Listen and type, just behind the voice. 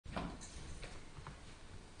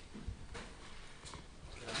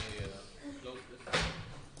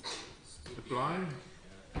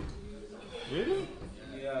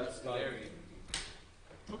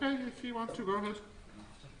you want to, go ahead.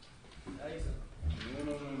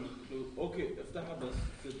 No. اوكي افتحها بس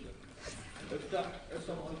صدق. افتح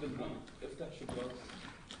خد البنك. افتح شباك.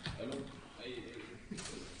 الو. اي.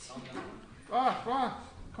 Right.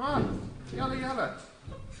 Come on. Yalla.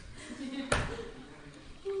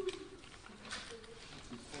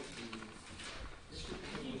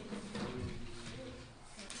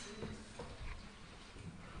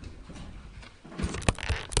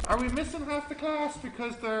 Are we missing half the class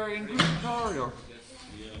because they're in group tutorial?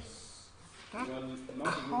 Yes. That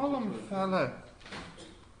column fella.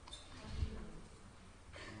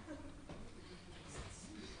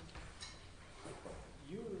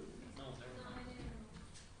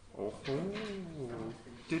 Oh,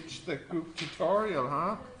 ditch the group tutorial,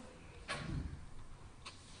 huh?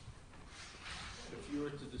 If you were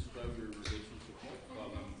to describe your relationship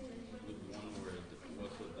column with one word,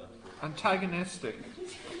 what would that be? Antagonistic.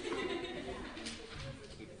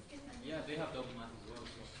 Yeah, they have double math as well,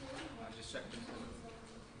 so I just checked them.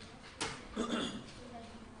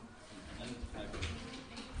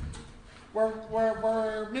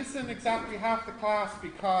 We're missing exactly half the class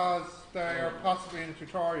because they are possibly in a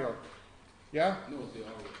tutorial. Yeah? No, they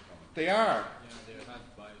are. They are? Yeah, they had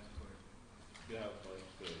bio tutorial. They have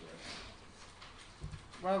tutorial,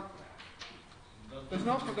 Well,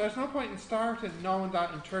 there's no point in starting knowing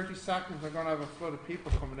that in 30 seconds we're going to have a flood of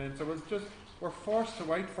people coming in. So we're forced to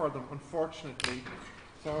wait for them, unfortunately.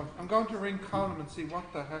 So I'm going to ring Colin and see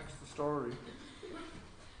what the heck's the story.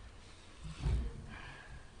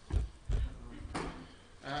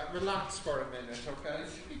 Relax for a minute, okay?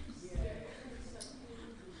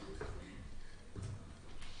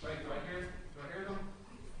 Wait, do I hear them?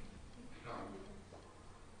 No.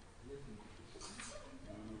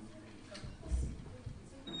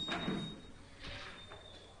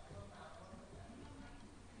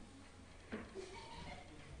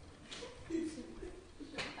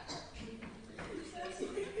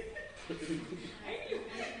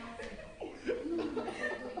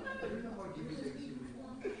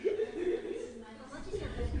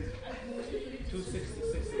 266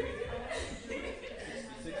 a week.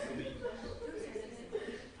 66 a week.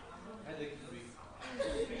 I think 3.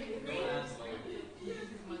 No ads,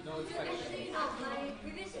 no inspection. My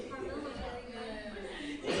previous apartment was really good.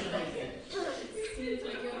 Seems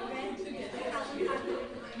like you're rent to get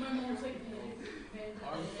my mom's like,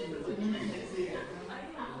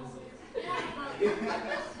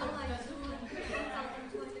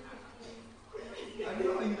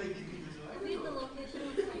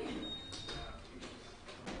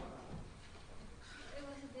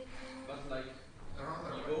 But like, you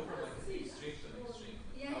go from like extreme to extreme.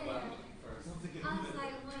 yeah, How about looking first? I was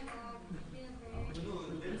like, oh my god, being great.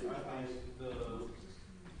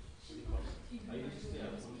 I used to stay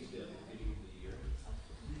at the beginning of the year.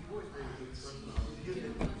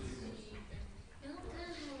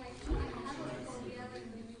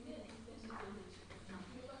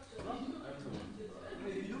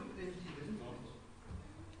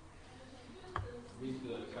 Read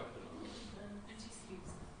the chapter.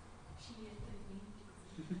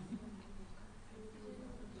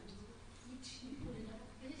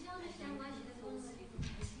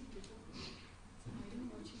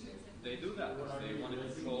 They do that because they want to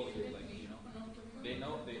control you, like, you know. They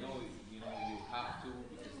know, you know, you have to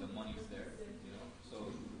because the money's there, you know. So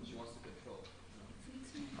she wants to control.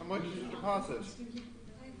 How much is the deposit?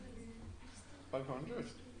 500.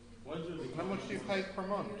 How much do you pay per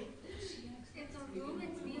month? It's a room,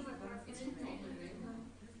 it's me and my boyfriend.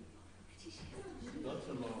 That's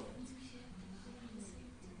a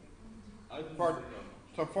lot.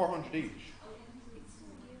 So 400 each.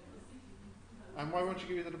 And why won't she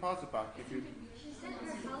give you the deposit back if you? She sent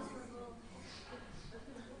her house for gold.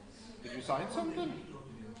 Did you sign something?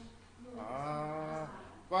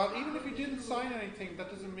 Well, even if you didn't sign anything, that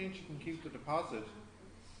doesn't mean she can keep the deposit.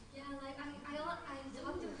 Yeah, like I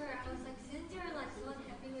talked to her. I was like, since you're like so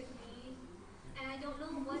unhappy with me, and I don't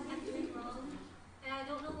know what I'm doing wrong, and I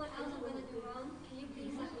don't know what else I'm gonna do wrong, can you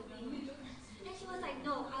please let me? And she was like,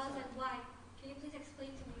 no. I was like, why? Can you please explain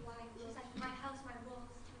to me why? She was like, my house, my rules.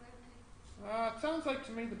 It sounds like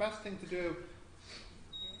to me the best thing to do,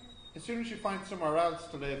 as soon as you find somewhere else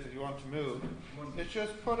to live if you want to move, is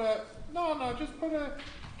just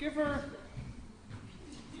give her.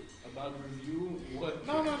 About review, what?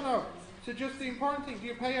 No. So just the important thing,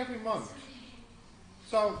 you pay every month.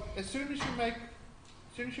 So as soon as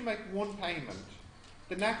you make one payment,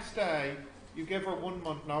 the next day you give her 1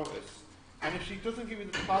 month notice. And if she doesn't give you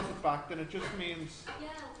the deposit back, then it just means. Yeah,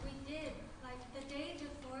 we did. Like the day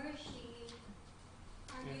before she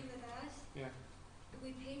argued with us, Yeah.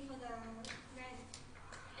 we paid for the rent.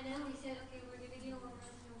 And then we said, okay, we're giving you a 1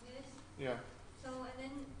 month notice. Yeah. So, and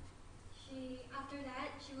then after that,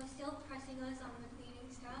 she was still pressing us on the cleaning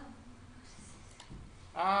stuff.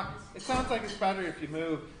 It sounds like it's better if you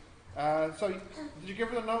move. So, did you give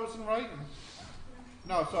her the notice in writing?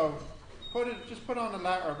 No, so just put on a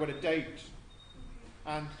letter with a date.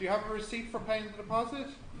 And do you have a receipt for paying the deposit?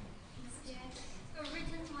 Yes. A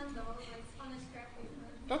written one though, like on a scrap paper.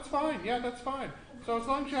 That's fine, yeah, that's fine. So as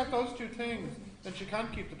long as you have those two things, then she can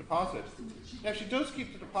keep the deposit. Now, if she does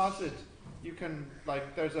keep the deposit, you can,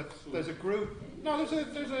 like, there's a group. No, there's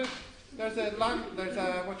a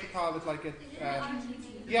what you call it, like a.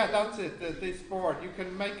 Yeah, that's it. This board, you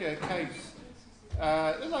can make a case.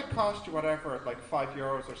 It might cost you whatever, like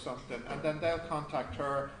 €5 or something, and then they'll contact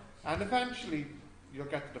her, and eventually you'll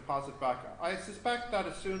get the deposit back. I suspect that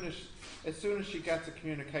as soon as she gets a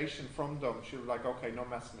communication from them, she'll be like, okay, no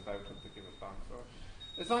messing about it, to give it back. So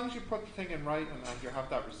as long as you put the thing in writing and you have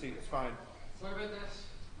that receipt, it's fine. Sorry about that.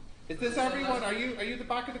 Is this everyone? Are you the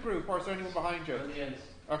back of the group, or is there anyone behind you? On the end.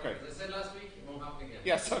 Okay. As I said last week, it won't happen again.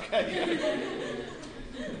 Yes, okay.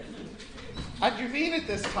 And you mean it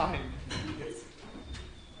this time?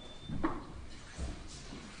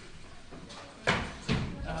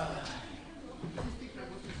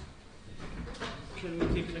 Can we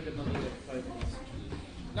take like another 5 minutes?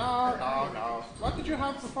 No. What did you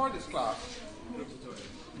have before this class?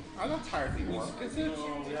 Oh, that's hardly work, is it?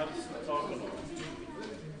 No, we have to talk a lot.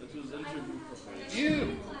 It was interview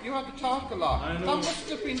preparation. You had to talk a lot. I know. That must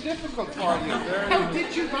have been difficult for you. How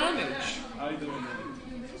did you manage? I don't know.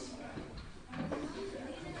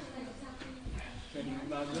 Can you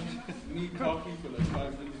imagine me talking for like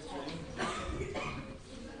 5 minutes straight?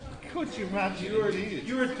 Could you imagine?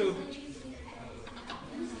 You were told.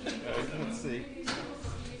 Let's see.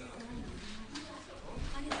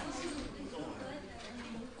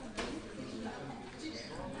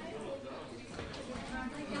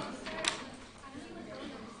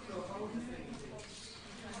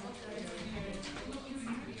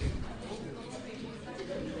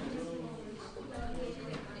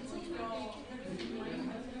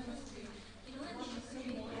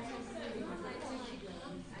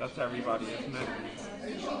 That's everybody, isn't it?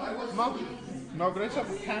 No, but I just have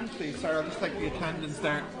a pen, please. Sorry, I'll just take the attendance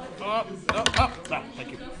there.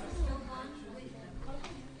 Thank you.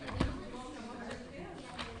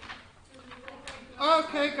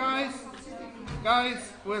 Okay, guys,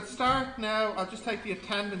 we'll start now. I'll just take the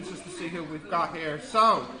attendance just to see who we've got here.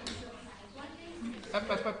 So,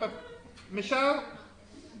 Michelle,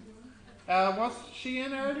 was she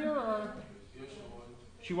in earlier, or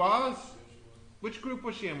she was? Which group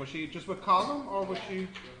was she in? Was she just with Colum, or was she?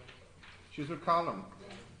 She was with Colum,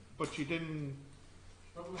 but she didn't.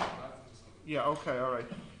 Yeah. Okay. All right.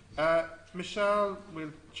 Michelle,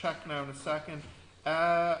 we'll check now in a second.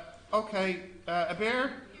 Okay.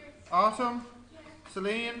 Abir, Autumn,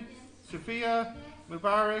 Celine, Sophia,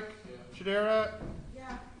 Mubarak, Shadira,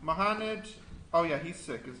 Mohanad. Oh yeah, he's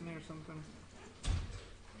sick, isn't he, or something?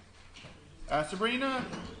 Sabrina.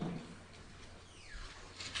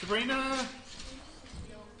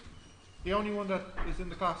 The only one that is in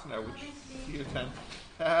the class now, which you attend.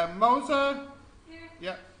 Moza,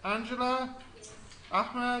 yeah. Angela,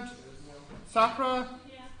 Ahmed, Safra,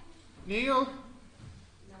 Neil.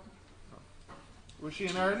 Was she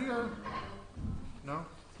in earlier? No.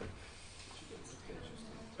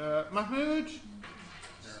 Mahmoud,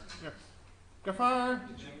 yeah. Gafar,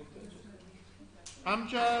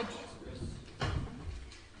 Amjad,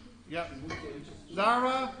 yeah.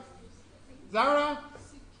 Zara.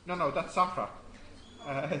 No, that's Safra.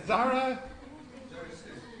 Zara.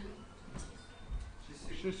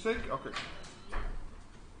 She's sick? Okay.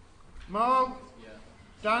 Mo. Yeah.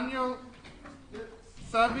 Daniel.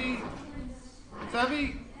 Savi.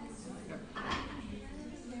 Yeah.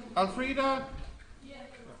 Alfreda.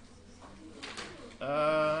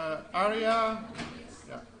 Arya.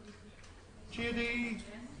 Yeah. Chidi.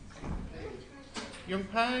 Young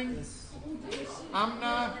Pang.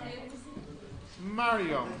 Amna.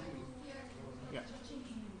 Mariam. Yeah.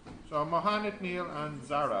 So Mohanad, Neil, and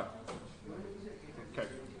Zara. Okay.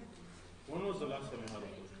 When was the last time you had a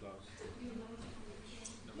first class?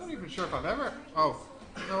 I'm not even sure if I've ever. Oh,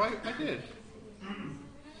 no, I did.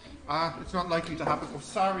 It's not likely to happen. Oh,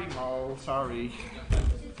 sorry, Mo. Sorry.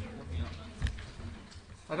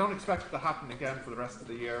 I don't expect it to happen again for the rest of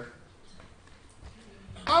the year.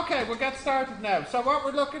 Okay, we'll get started now. So what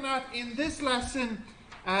we're looking at in this lesson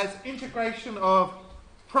as integration of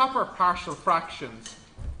proper partial fractions.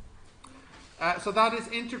 So that is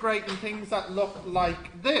integrating things that look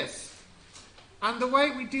like this. And the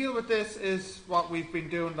way we deal with this is what we've been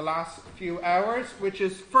doing the last few hours, which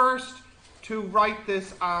is first to write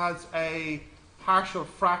this as a partial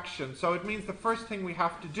fraction. So it means the first thing we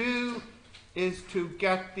have to do is to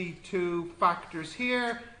get the two factors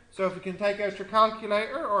here. So if you can take out your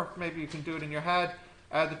calculator, or maybe you can do it in your head,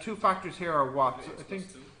 the two factors here are what? So I think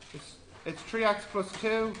it's 3x plus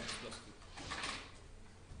 2,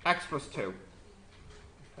 x plus 2.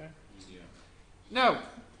 Okay. Now,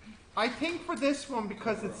 I think for this one,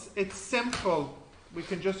 because it's simple, we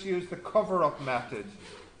can just use the cover-up method,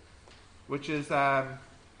 which is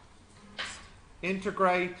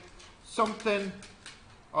integrate something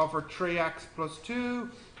over 3x plus 2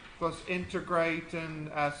 plus integrating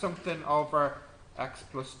something over x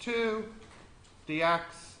plus 2 dx.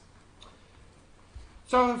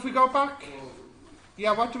 So if we go back,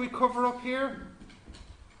 yeah, what do we cover up here?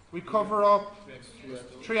 We cover up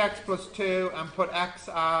 3x plus 2 and put x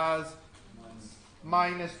as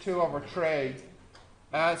minus 2 over 3.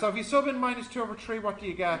 So if you sub in minus 2 over 3, what do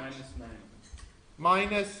you get? Minus 9.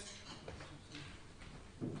 Minus.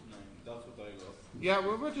 9. That's what I got. Yeah,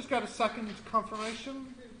 we'll just get a second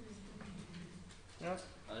confirmation. Yeah.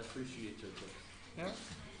 I appreciate your tips. Yeah.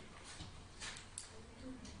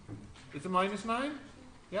 Is it minus 9?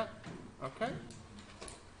 Yeah. Okay.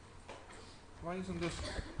 Why isn't this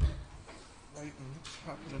waiting? What's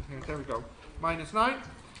happening here? There we go. Minus 9.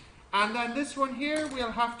 And then this one here,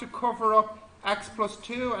 we'll have to cover up x plus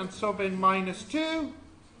 2 and sub in minus 2.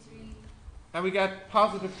 And we get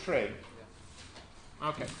positive 3.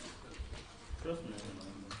 Okay. Trust me.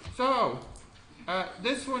 So,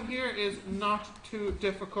 this one here is not too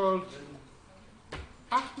difficult.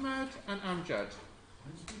 Ahmed and Amjad.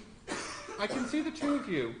 I can see the two of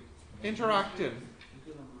you interacting.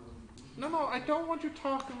 No, I don't want you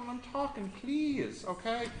talking when I'm talking, please,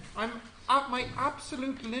 okay? I'm at my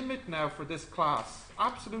absolute limit now for this class.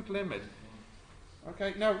 Absolute limit.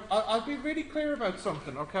 Okay, now, I'll be really clear about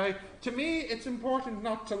something, okay? To me, it's important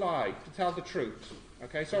not to lie, to tell the truth.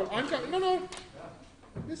 Okay, so I'm going... No.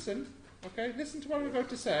 Listen, okay? Listen to what I'm about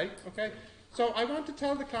to say, okay? So I want to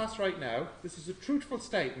tell the class right now, this is a truthful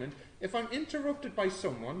statement. If I'm interrupted by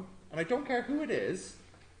someone, and I don't care who it is,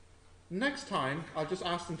 next time I'll just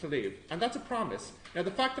ask them to leave. And that's a promise. Now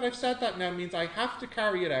the fact that I've said that now means I have to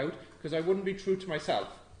carry it out because I wouldn't be true to myself.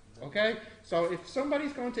 Okay? So if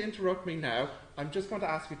somebody's going to interrupt me now, I'm just going to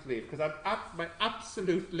ask you to leave because I'm at my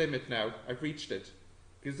absolute limit now. I've reached it.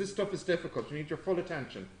 Because this stuff is difficult. You need your full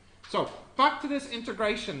attention. So, back to this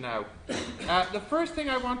integration now. The first thing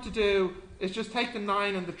I want to do is just take the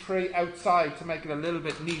 9 and the 3 outside to make it a little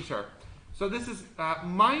bit neater. So this is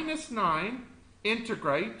minus 9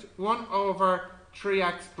 integrate 1 over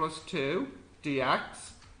 3x plus 2 dx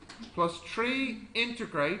plus 3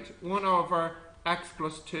 integrate 1 over x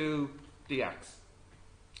plus 2 dx.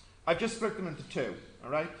 I've just split them into 2,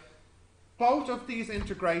 alright? Both of these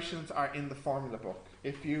integrations are in the formula book.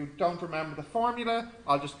 If you don't remember the formula,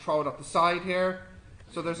 I'll just throw it up the side here.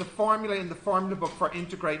 So there's a formula in the formula book for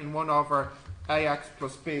integrating 1 over ax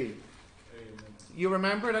plus b. You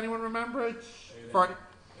remember it? Anyone remember it?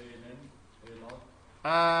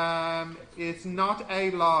 It's not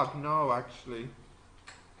a log, no, actually.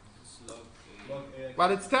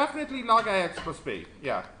 Well, it's definitely log ax plus b,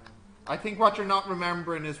 yeah. I think what you're not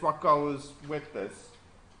remembering is what goes with this.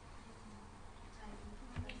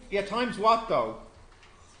 Yeah, times what though?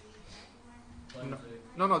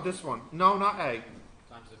 No, this one. No, not a.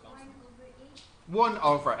 Times the constant. 1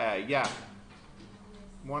 over 8. 1 over a, yeah.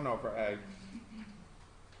 1 over a.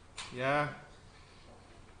 Yeah.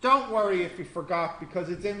 Don't worry if you forgot because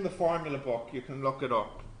it's in the formula book. You can look it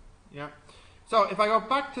up. Yeah. So if I go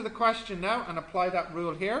back to the question now and apply that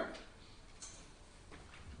rule here.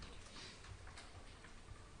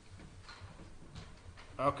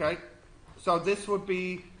 Okay. So this would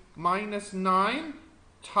be minus 9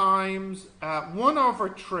 times 1 over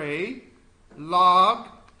 3 log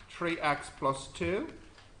 3x plus 2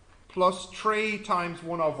 plus 3 times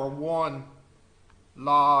 1 over 1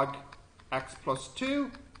 log x plus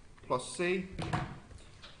 2 plus c.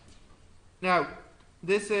 Now,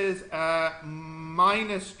 this is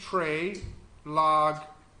minus 3 log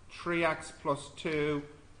 3x plus 2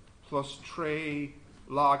 plus 3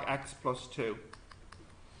 log x plus 2.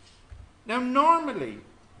 Now, normally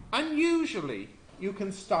and usually you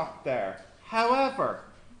can stop there. However,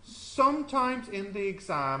 sometimes in the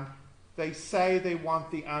exam they say they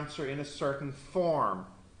want the answer in a certain form.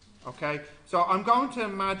 Okay, so I'm going to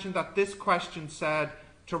imagine that this question said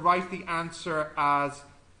to write the answer as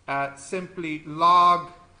simply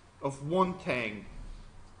log of one thing,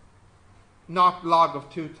 not log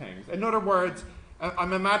of two things. In other words,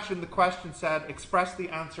 I'm imagining the question said, express the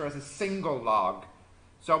answer as a single log.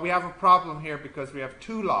 So we have a problem here because we have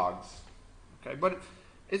two logs. Okay, but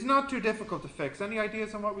it's not too difficult to fix. Any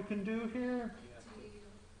ideas on what we can do here?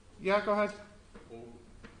 Yeah, go ahead.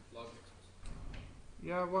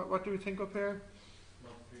 Yeah, what do we think up here?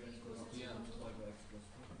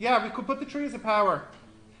 Yeah, we could put the 3 as a power.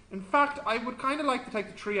 In fact, I would kind of like to take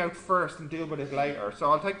the 3 out first and deal with it later.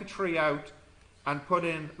 So I'll take the 3 out and put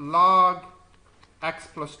in log x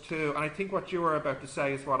plus 2. And I think what you were about to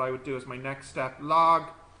say is what I would do as my next step. Log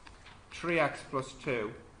 3x plus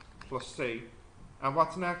 2 plus c. And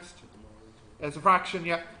what's next? It's a fraction,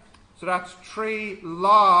 yeah. So that's 3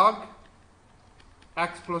 log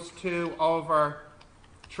x plus 2 over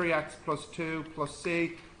 3x plus 2 plus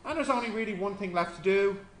c. And there's only really one thing left to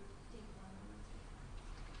do.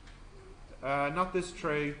 Not this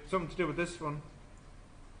 3. Something to do with this one.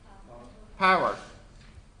 Power.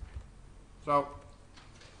 So,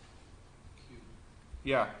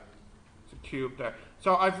 yeah. It's a cube there.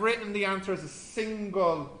 So I've written the answer as a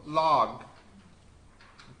single log.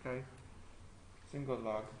 Okay. Single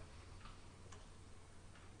log.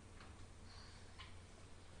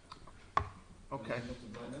 Okay.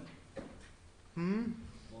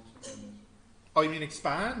 Oh, you mean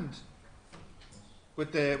expand?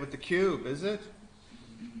 With the cube, is it?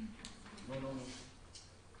 No.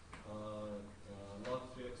 Log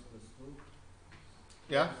 3x plus 2.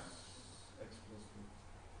 Yeah. X plus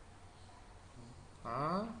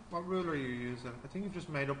 2. What rule are you using? I think you've just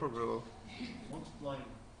made up a rule. Multiplying.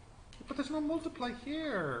 But there's no multiply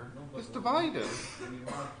here. No, but It's divided. When you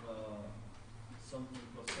have something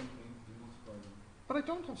plus something, you multiply them. But I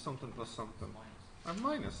don't have something plus something. I have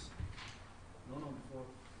minus. No, before.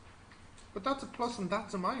 But that's a plus and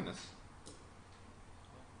that's a minus.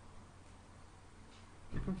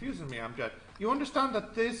 You're confusing me, Amjad. You understand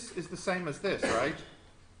that this is the same as this, right?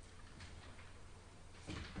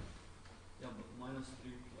 Yeah, but minus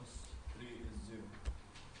 3 plus 3 is 0.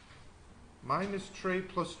 Minus 3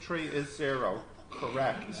 plus 3 is 0.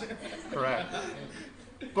 Correct. Correct.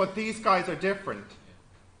 But these guys are different.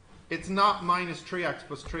 It's not minus 3x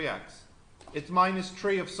plus 3x. It's minus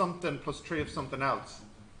 3 of something plus 3 of something else.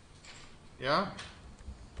 Yeah?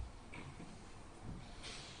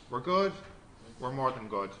 We're good? We're more than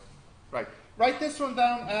good. Right. Write this one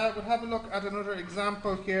down. We'll have a look at another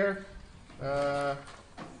example here.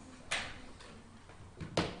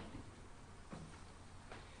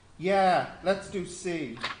 Yeah, let's do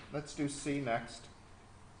C. Let's do C next.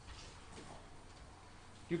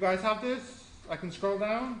 You guys have this? I can scroll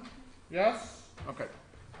down? Yes? Okay.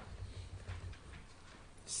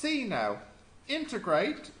 C now.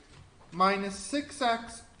 Integrate minus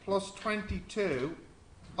 6x plus 22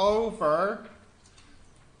 over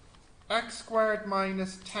x squared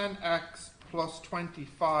minus 10x plus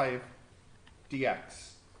 25 dx.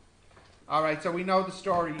 Alright, so we know the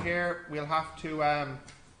story here. We'll have to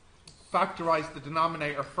factorize the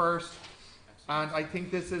denominator first. And I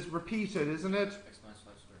think this is repeated, isn't it? X minus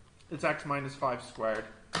 5 squared. It's x minus 5 squared.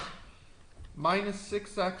 Minus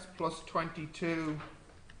 6x plus 22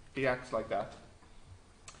 dx, like that.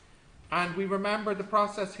 And we remember the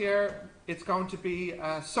process here. It's going to be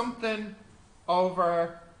something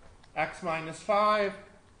over x minus 5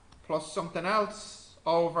 plus something else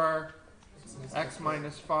over x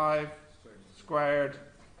minus 5 squared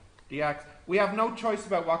dx. We have no choice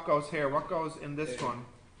about what goes here. What goes in this one?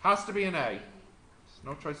 Has to be an A.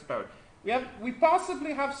 No choice about it. We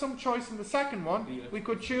possibly have some choice in the second one. We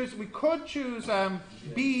could choose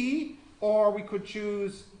B, or we could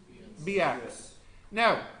choose BX.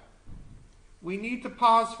 Now, we need to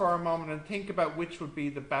pause for a moment and think about which would be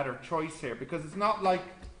the better choice here, because it's not like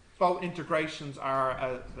both integrations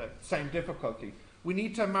are the same difficulty. We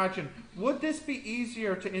need to imagine, would this be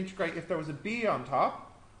easier to integrate if there was a B on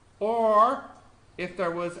top, or if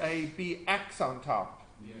there was a BX on top?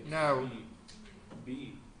 Now,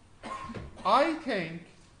 B. I think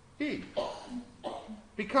B.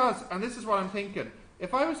 Because, and this is what I'm thinking,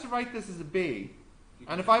 if I was to write this as a B,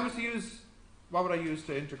 and if I was to use, what would I use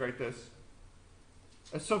to integrate this?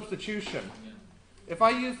 A substitution. If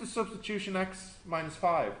I use the substitution x minus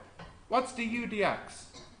 5, what's du dx?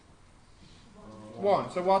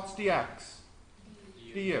 1. So what's dx?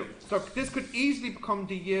 Du. So this could easily become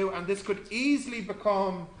du, and this could easily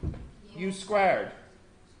become u squared.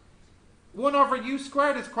 1 over u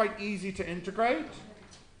squared is quite easy to integrate.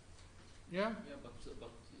 Yeah? Yeah, but the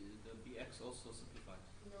bx also simplifies.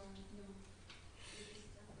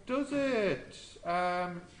 Does it?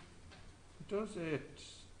 Does it?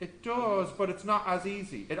 It does, but it's not as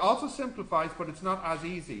easy. It also simplifies, but it's not as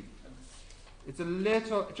easy. It's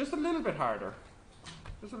just a little bit harder.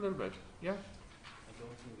 Just a little bit. Yeah. I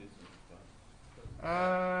don't think this is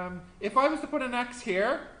If I was to put an x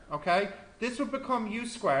here, okay, this would become u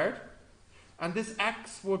squared, and this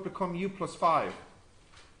x would become u plus 5.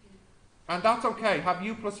 And that's okay. Have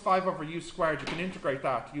u plus 5 over u squared. You can integrate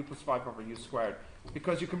that, u plus 5 over u squared.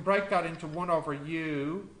 Because you can break that into 1 over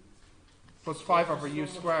u plus 5 over u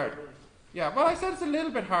squared. Yeah, well, I said it's a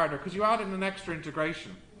little bit harder because you added an extra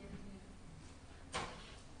integration.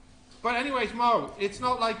 But anyways, Mo, it's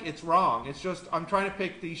not like it's wrong. It's just I'm trying to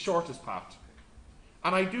pick the shortest path.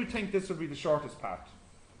 And I do think this would be the shortest path.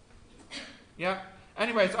 Yeah?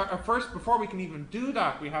 Anyways, first, before we can even do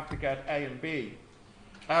that, we have to get a and b,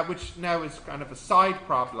 which now is kind of a side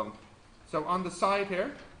problem. So on the side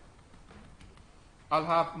here, I'll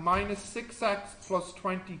have minus 6x plus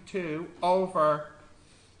 22 over...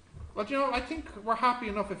 Well, you know, I think we're happy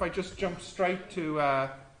enough if I just jump straight to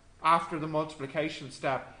after the multiplication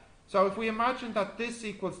step. So if we imagine that this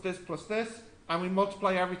equals this plus this, and we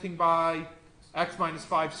multiply everything by x minus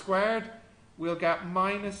 5 squared, we'll get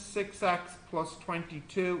minus 6x plus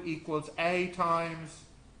 22 equals a times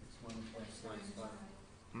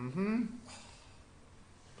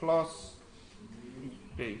plus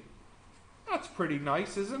b. That's pretty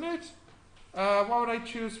nice, isn't it? What would I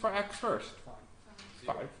choose for x first?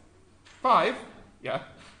 5. 5? Yeah.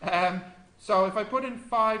 So if I put in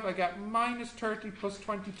 5, I get minus 30 plus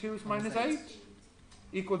 22 is minus 8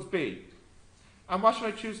 equals b. And what should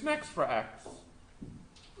I choose next for x?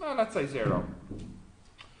 Well, let's say 0.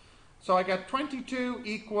 So I get 22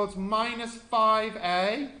 equals minus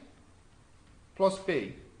 5a plus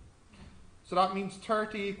b. So that means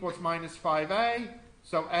 30 equals minus 5a.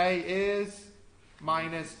 So a is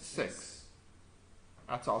minus 6.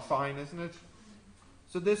 That's all fine, isn't it?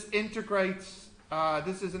 So this integrates,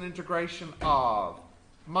 this is an integration of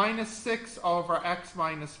minus 6 over x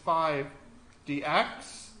minus 5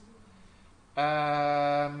 dx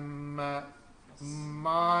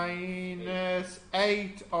minus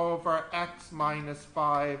 8 over x minus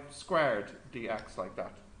 5 squared dx, like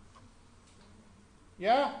that.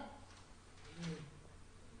 Yeah?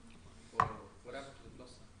 What happened to the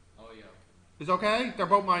plus? Oh yeah. Is okay? They're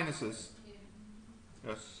both minuses.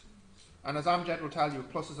 Yes. And as Amjad will tell you,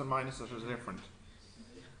 pluses and minuses are different.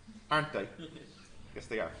 Aren't they? Yes,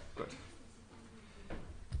 they are. Good.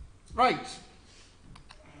 Right.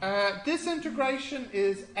 This integration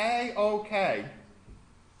is A-OK.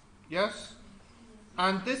 Yes?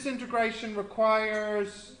 And this integration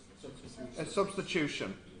requires a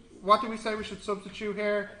substitution. What do we say we should substitute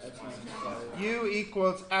here? U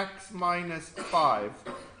equals x minus 5.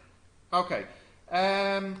 Okay.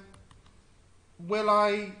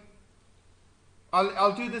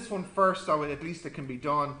 I'll do this one first, so at least it can be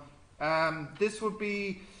done. This would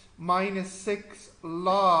be minus 6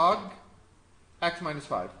 log x minus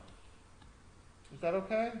 5. Is that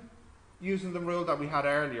okay? Using the rule that we had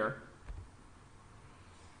earlier.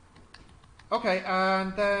 Okay,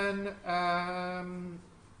 and then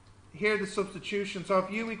here the substitution. So if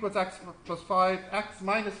u equals x plus 5, x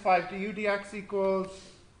minus 5 du dx equals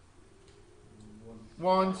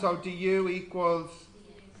 1, so du equals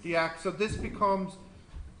dx. So this becomes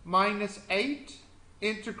minus 8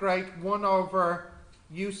 integrate 1 over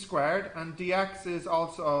u squared, and dx is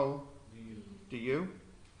also du.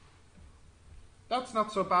 That's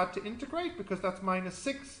not so bad to integrate because that's minus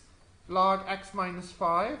 6 log x minus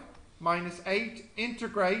 5 minus 8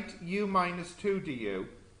 integrate u minus 2 du.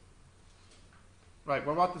 Right,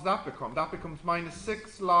 well, what does that become? That becomes minus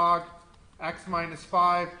 6 log x minus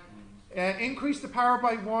 5. Increase the power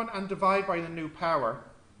by 1 and divide by the new power.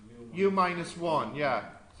 U minus 1, yeah.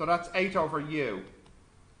 So that's 8 over u.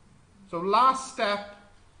 So last step,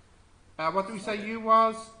 what do we say u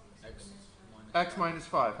was? X minus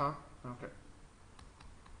 5, huh? Okay.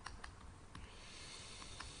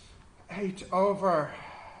 8 over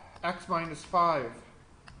x minus 5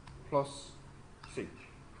 plus c.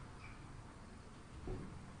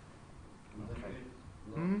 Okay.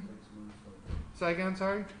 Hmm? Say again,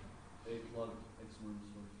 sorry? 8 log x minus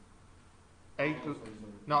 8. Oh, sorry.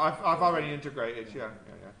 No, I've already integrated. Yeah.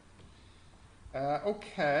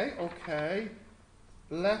 Okay.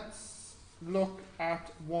 Let's look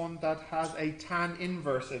at one that has a tan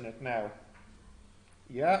inverse in it now.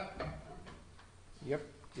 Yeah. Yep.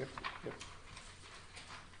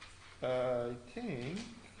 I think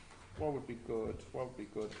what would be good?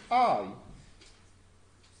 I.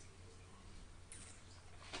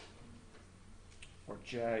 Or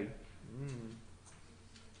J.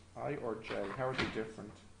 I or J. How are they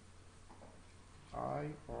different? I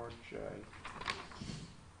or J.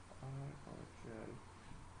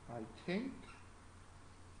 I think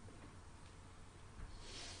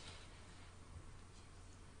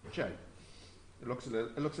J. It looks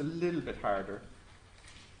a little bit harder.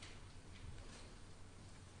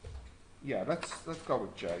 Yeah, let's go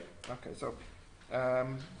with J. Okay, so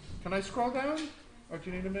can I scroll down, or do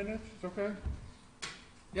you need a minute? It's okay.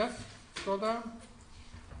 Yes, scroll down.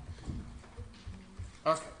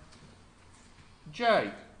 Okay.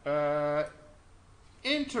 J.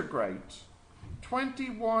 Integrate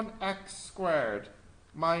 21x squared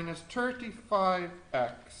minus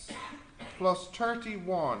 35x plus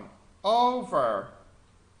 31 over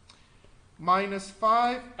minus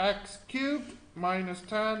 5x cubed minus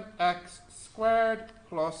 10x squared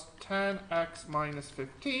plus 10x minus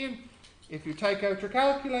 15. If you take out your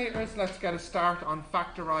calculators, let's get a start on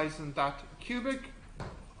factorising that cubic.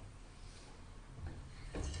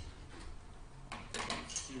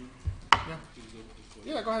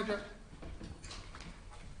 Yeah, go ahead, Jack.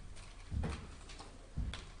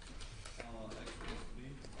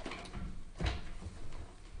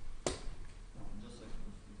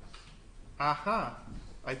 Aha,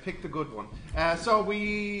 I picked a good one. So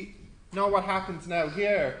we know what happens now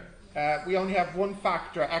here. We only have one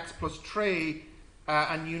factor, x plus 3,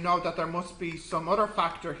 and you know that there must be some other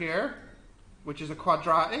factor here, which is a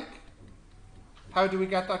quadratic. How do we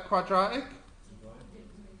get that quadratic?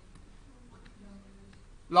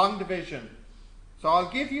 Long division. So I'll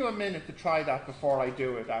give you a minute to try that before I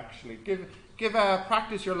do it. Actually,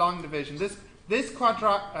 practice your long division. This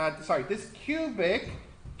cubic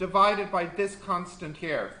divided by this constant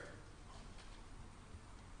here.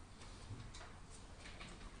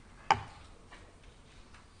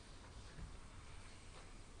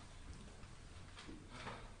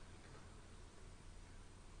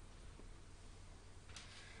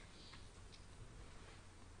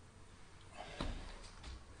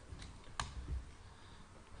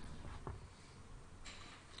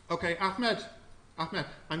 Okay, Ahmed,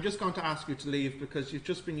 I'm just going to ask you to leave because you've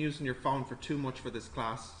just been using your phone for too much for this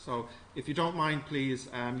class. So if you don't mind, please,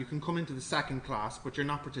 you can come into the second class, but you're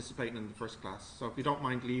not participating in the first class. So if you don't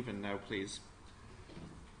mind leaving now, please.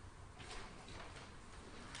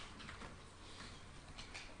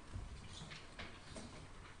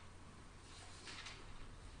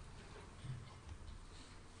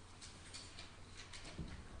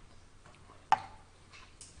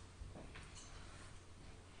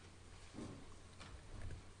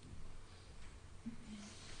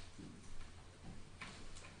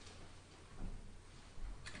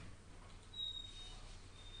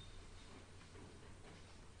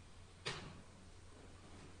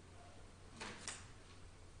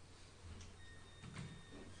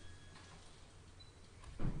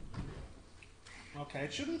 Okay,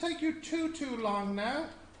 it shouldn't take you too long now.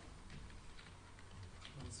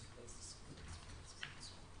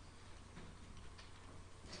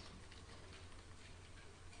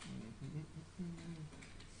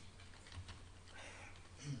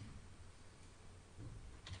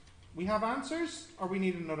 We have answers, or we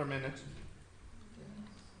need another minute?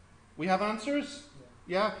 We have answers?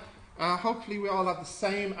 Yeah. Hopefully we all have the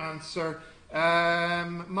same answer.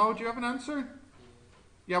 Mo, do you have an answer?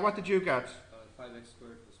 Yeah, what did you get? 5x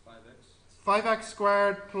squared plus 5x. 5x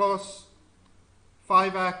squared plus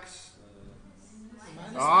 5x.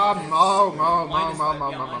 Mo.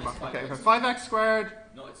 Okay, 5x squared.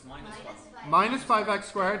 No, it's minus 5. Minus 5x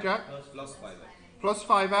squared, yeah. Plus 5x. Plus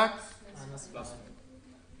 5x.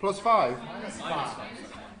 Plus 5. Minus 5.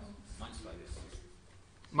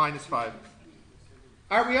 Minus 5.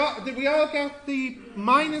 Did we all get the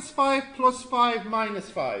minus 5 plus 5 minus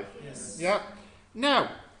 5? Yes. Yeah. Now,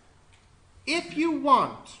 if you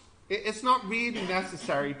want, it's not really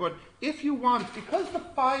necessary, but if you want, because the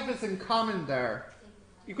 5 is in common there,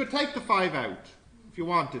 you could take the 5 out if you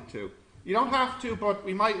wanted to. You don't have to, but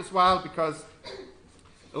we might as well because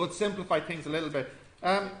it would simplify things a little bit.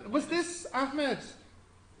 Was this Ahmed?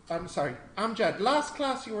 I'm sorry, Amjad. Last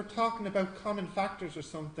class you were talking about common factors or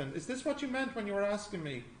something. Is this what you meant when you were asking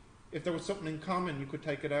me if there was something in common you could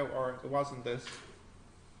take it out, or it wasn't this?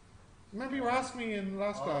 Remember you were asking me in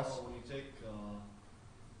last class? When you take,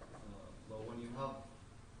 well, when you have...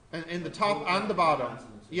 In the top and the bottom.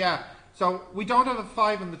 Yeah, so we don't have a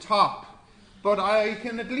 5 in the top, but I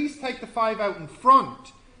can at least take the 5 out in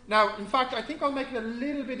front. Now, in fact, I think I'll make it a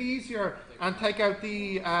little bit easier and take out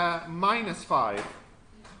the minus 5. Yeah,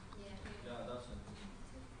 that's it.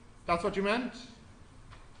 That's what you meant?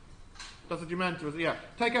 That's what you meant, was it? Yeah.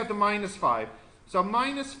 Take out the minus 5. So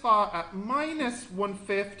minus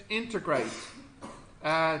 1/5 integrate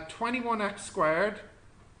 21x squared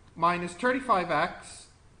minus 35x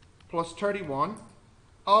plus 31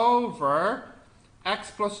 over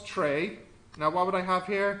x plus 3. Now what would I have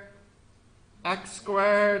here? X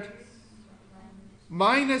squared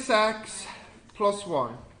minus x plus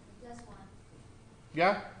 1. Plus 1.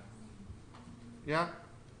 Yeah? Yeah?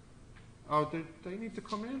 Oh, do they need to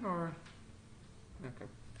come in or? Okay.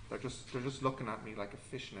 They're just looking at me like a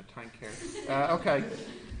fish in a tank here. Okay.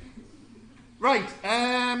 Right.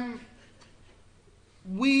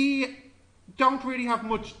 We don't really have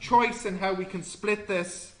much choice in how we can split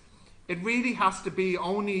this. It really has to be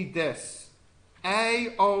only this.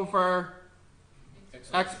 A over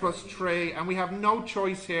x plus 3. And we have no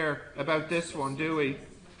choice here about this one, do we?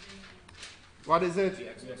 What is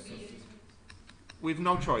it? We've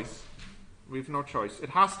no choice. We've no choice. It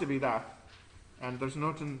has to be that. And there's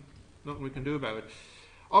nothing we can do about it.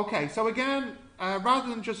 Okay, so again, rather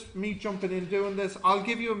than just me jumping in doing this, I'll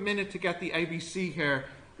give you a minute to get the ABC here.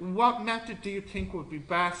 What method do you think would be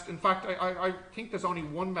best? In fact, I think there's only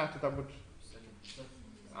one method that would...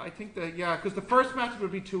 I think that, yeah, because the first method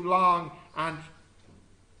would be too long and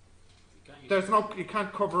there's no, you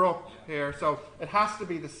can't cover up here, so it has to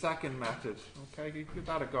be the second method. Okay, you give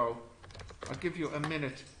that a go. I'll give you a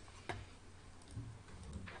minute.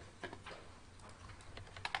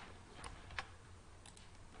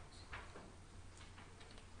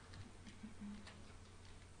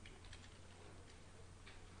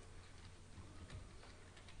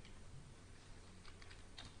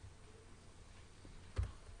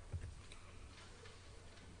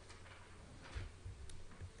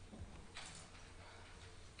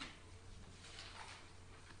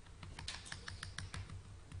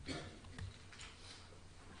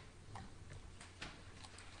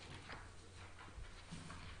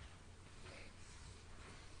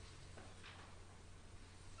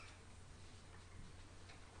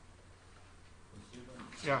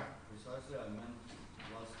 Yeah. Precisely, I meant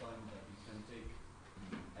last time that you can take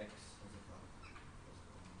x as a factor.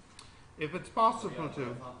 If it's possible But to. I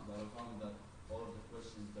found that all of the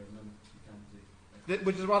questions they're meant you can't take x.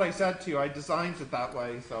 Which is what I said to you. I designed it that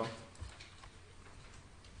way, so.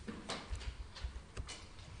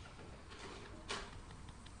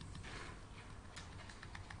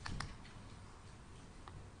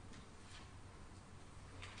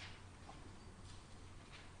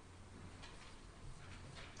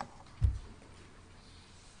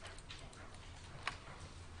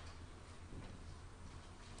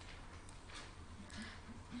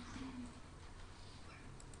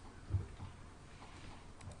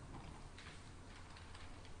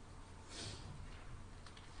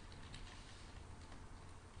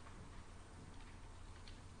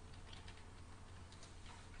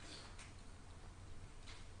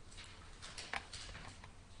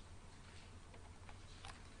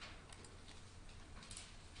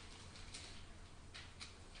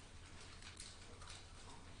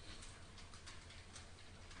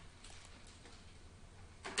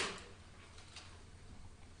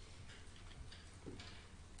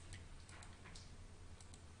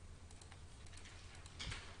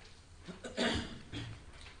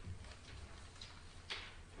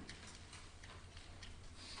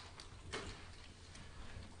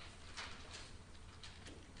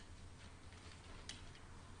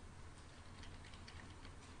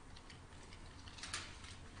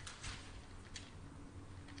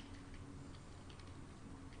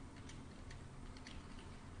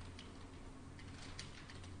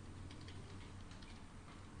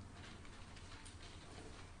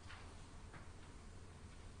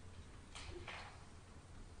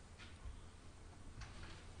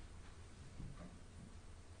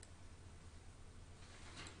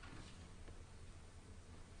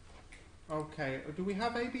 Okay, do we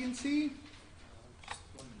have A, B, and C?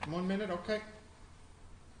 1 minute, okay.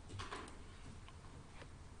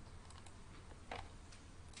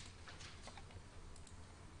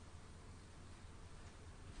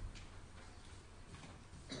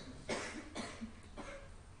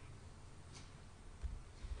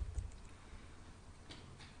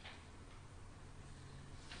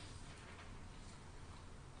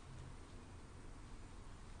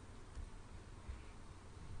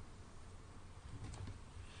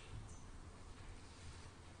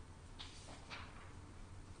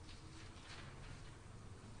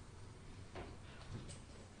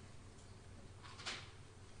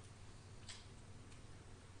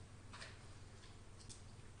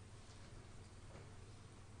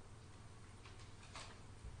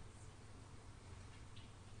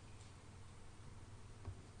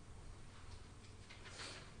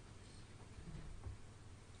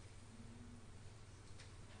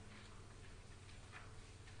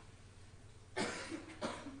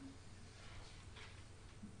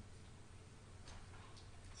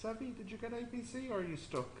 Sevi, did you get ABC or are you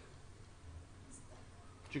stuck?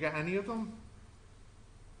 Did you get any of them?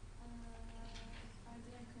 I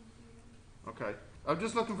Okay. I'm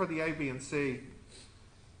just looking for the A, B, and C.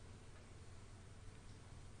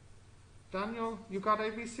 Daniel, you got A,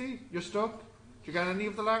 B, C? You're stuck? Did you get any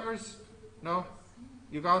of the letters? No?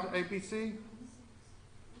 You got A, B, C?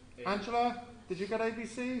 Angela, did you get A, B,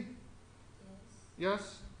 C?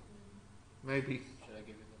 Yes? Maybe. Should I give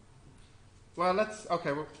you Well, let's,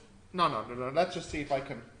 okay, well, no. Let's just see if I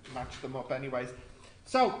can match them up anyways.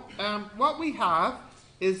 So, what we have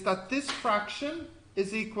is that this fraction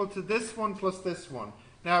is equal to this one plus this one.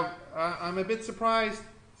 Now, I'm a bit surprised.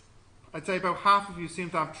 I'd say about half of you seem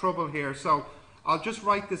to have trouble here, so I'll just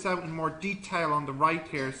write this out in more detail on the right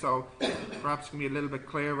here, so perhaps it can be a little bit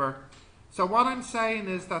clearer. So what I'm saying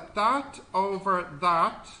is that that over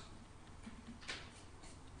that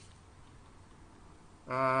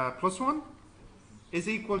plus 1 is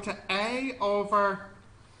equal to a over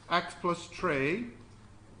x plus 3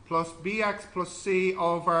 plus bx plus c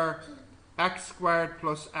over x squared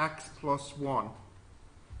plus x plus 1.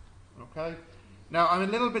 Okay? Now, I'm a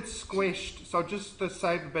little bit squished, so just to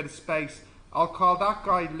save a bit of space, I'll call that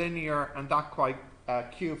guy linear and that guy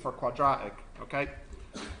q for quadratic. Okay?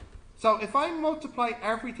 So if I multiply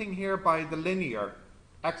everything here by the linear,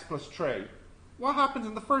 x plus 3, what happens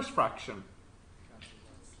in the first fraction?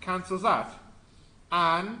 Cancels that.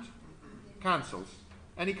 And cancels.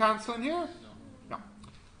 Any cancelling here? No.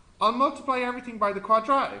 I'll multiply everything by the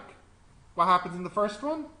quadratic. What happens in the first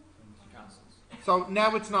one? cancels. So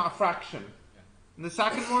now it's not a fraction. And the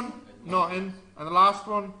second one, nothing. And the last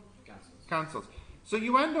one, cancels. So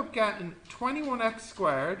you end up getting 21x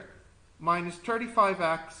squared minus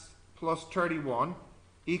 35x plus 31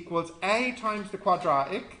 equals a times the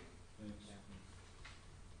quadratic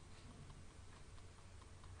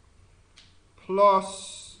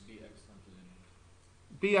plus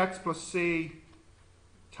bx plus c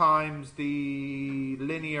times the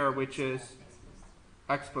linear, which is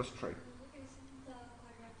x plus 3.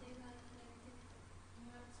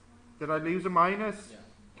 Did I lose a minus? Yeah.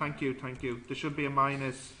 Thank you. There should be a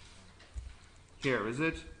minus here, is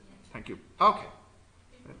it? Thank you. Okay.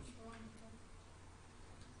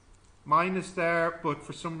 Minus there, but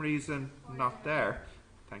for some reason not there.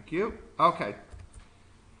 Thank you. Okay.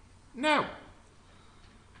 Now,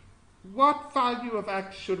 what value of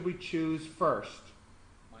x should we choose first?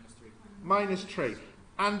 Minus 3.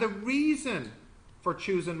 And the reason for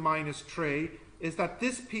choosing minus 3 is that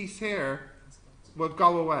this piece here will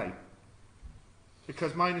go away.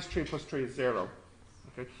 Because minus 3 plus 3 is 0.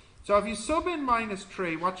 Okay. So if you sub in minus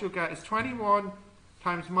 3, what you'll get is 21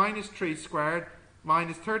 times minus 3 squared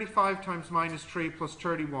minus 35 times minus 3 plus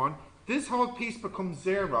 31. This whole piece becomes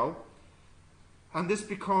 0. And this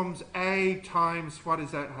becomes a times, what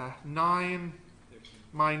is that? 9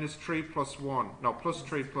 minus 3 plus 1. No, plus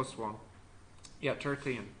 3 plus 1. Yeah,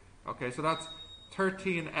 13. Okay, so that's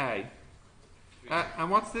 13a. And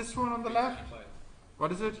what's this one on the left?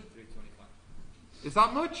 What is it? 325. Is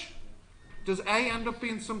that much? Does a end up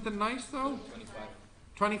being something nice though?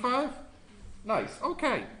 25? Nice.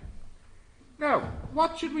 Okay. Now,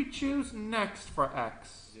 what should we choose next for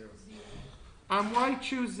x? 0. And why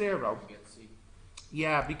choose 0? Get C.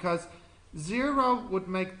 Yeah, because 0 would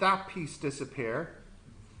make that piece disappear.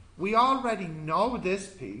 We already know this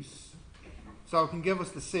piece, so it can give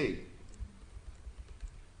us the C.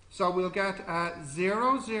 So we'll get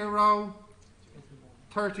 0, 0,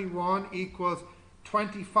 31 equals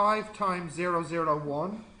 25 times 0, 0,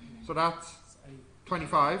 1. So that's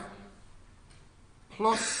 25.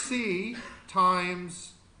 Plus C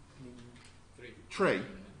times 3.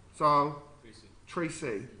 So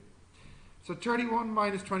 3C. So 31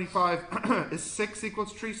 minus 25 is 6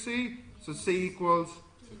 equals 3C. So C equals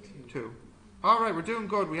 2. Alright, we're doing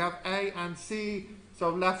good. We have A and C. So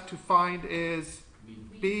left to find is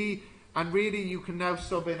B. And really you can now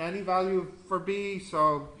sub in any value for B.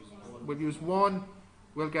 So we'll use 1.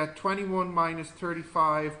 We'll get 21 minus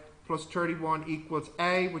 35 plus 31 equals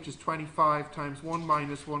A, which is 25 times 1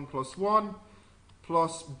 minus 1 plus 1,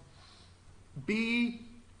 plus B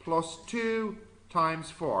plus 2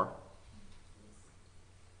 times 4.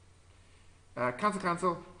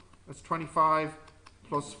 Cancel. That's 25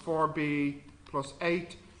 plus 4B plus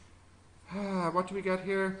 8. What do we get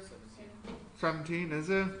here? 17, is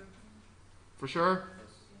it? For sure?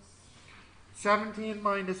 17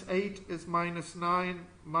 minus 8 is minus 9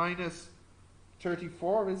 minus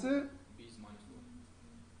 34, is it? B is minus 4.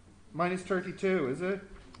 Minus 32, is it?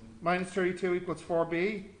 Minus 32 equals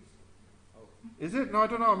 4b? Oh. Is it? No, I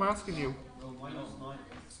don't know, I'm asking you. No, minus 9.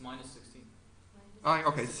 It's minus 16.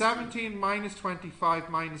 Okay, 17 minus 25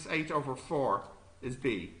 minus 8 over 4 is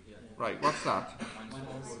b. Yeah. Right, what's that?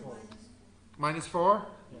 Minus 4. Minus 4?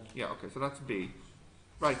 Yeah, okay, so that's b.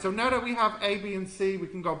 Right, so now that we have A, B, and C, we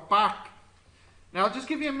can go back. Now, I'll just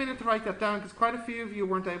give you a minute to write that down because quite a few of you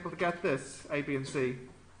weren't able to get this, A, B, and C.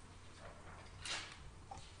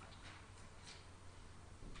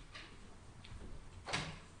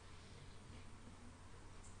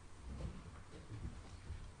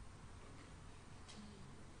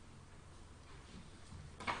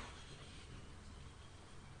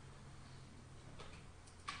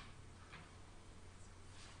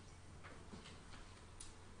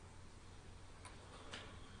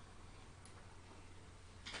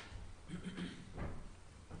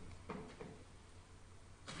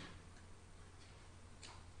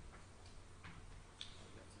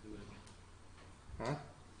 Huh?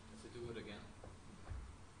 To do it again.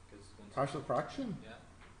 Because once Partial fraction? yeah,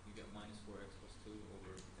 you get minus 4x plus 2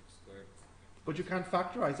 over x squared. But you can't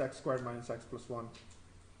factorize x squared minus x plus 1.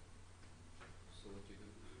 So what do you do?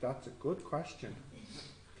 That's a good question.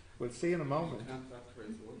 We'll see in a moment. Can't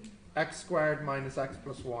factorize what? X squared minus x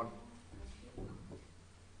plus 1.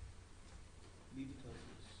 Leave it as is.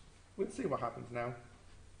 We'll see what happens now.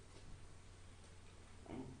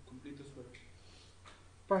 Complete the square.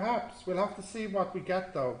 Perhaps. We'll have to see what we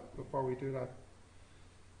get though before we do that.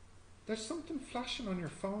 There's something flashing on your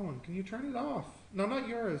phone. Can you turn it off? No, not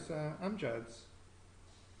yours. Amjad's.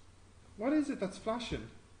 What is it that's flashing?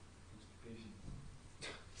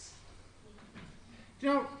 You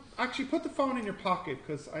know, actually put the phone in your pocket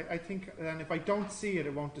because I think then if I don't see it,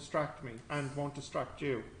 it won't distract me and won't distract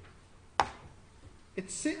you.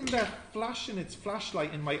 It's sitting there flashing its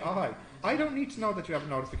flashlight in my eye. I don't need to know that you have a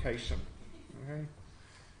notification. Okay.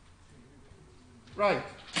 Right.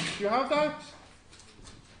 Do you have that?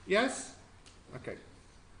 Yes? Okay.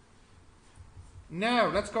 Now,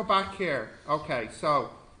 let's go back here. Okay, so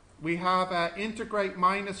we have integrate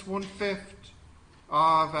minus 1/5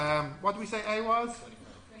 of, what did we say A was?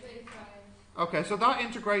 25. Okay, so that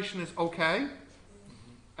integration is okay.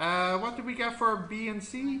 What did we get for B and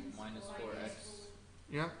C? Minus 4x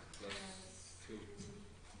Yeah. plus 2.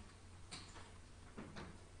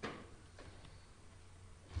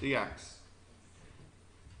 Dx.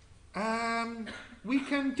 We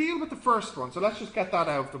can deal with the first one, so let's just get that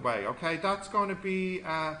out of the way, okay? That's going to be,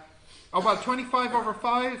 25 over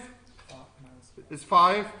 5 is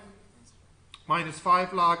 5, minus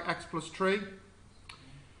 5 log x plus 3.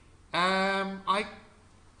 I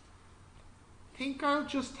think I'll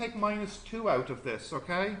just take minus 2 out of this,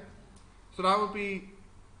 okay? So that would be,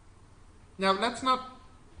 now let's not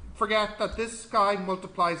forget that this guy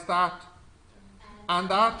multiplies that and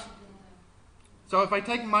that. So if I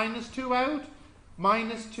take minus 2 out,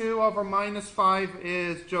 minus 2 over minus 5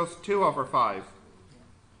 is just 2 over 5.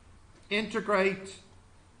 Integrate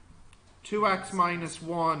 2x minus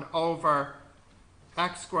 1 over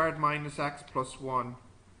x squared minus x plus 1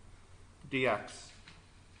 dx.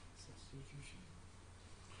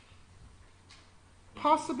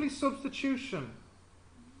 Possibly substitution,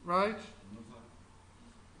 right?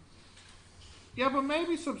 Yeah, but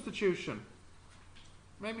maybe substitution.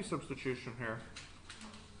 Maybe substitution here.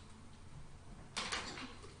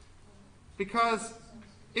 Because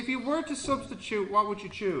if you were to substitute, what would you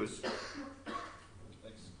choose? X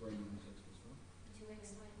squared minus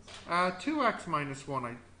x plus 1. 2x minus 2x minus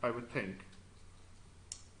 1, I would think.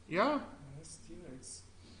 Yeah?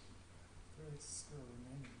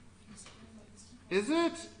 Is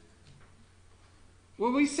it?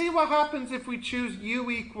 Will we see what happens if we choose u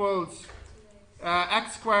equals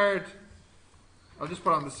x squared? I'll just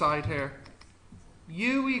put it on the side here.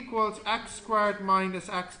 U equals x squared minus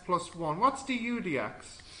x plus 1. What's du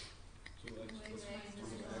dx? 2x plus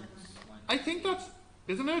 2x. I think that's,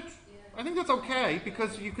 isn't it? I think that's okay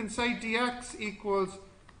because you can say dx equals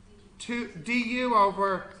du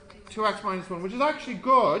over 2x minus 1, which is actually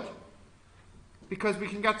good because we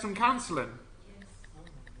can get some cancelling.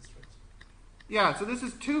 Yeah, so this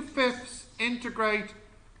is 2/5 integrate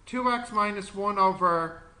 2x minus 1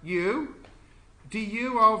 over u,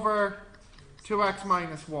 du over 2x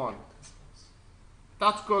minus 1.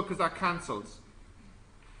 That's good because that cancels.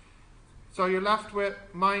 So you're left with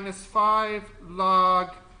minus 5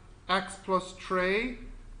 log x plus 3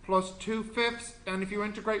 plus 2/5. And if you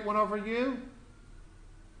integrate 1 over u?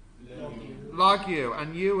 Log u.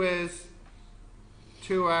 And u is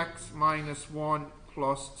 2x minus 1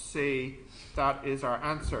 plus c. That is our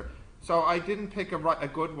answer. So I didn't pick a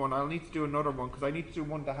good one. I'll need to do another one because I need to do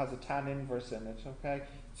one that has a tan inverse in it. Okay.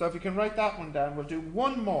 So if you can write that one down, we'll do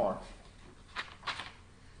one more.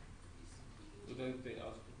 So then they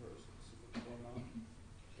ask for a specific one now?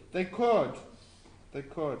 They could. They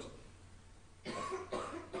could.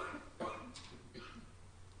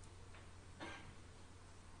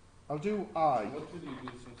 I'll do I. What will you do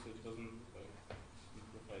since it doesn't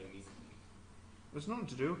simplify anything? There's nothing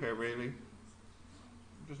to do here, really.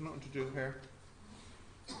 There's nothing to do here.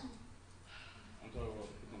 I'm talking about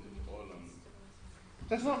putting the column.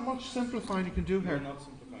 There's not much simplifying you can do You're here. not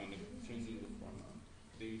simplifying it, changing the format.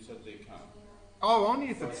 You said they can. Oh, only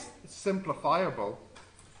if it's simplifiable.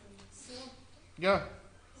 Yeah.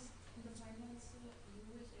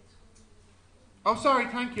 Oh, sorry,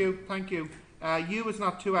 thank you, thank you. U is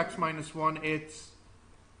not 2x minus 1, it's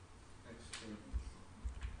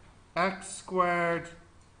x squared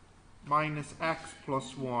minus x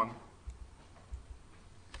plus 1.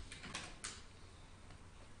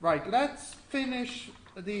 Right, let's finish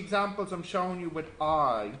the examples I'm showing you with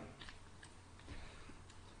I.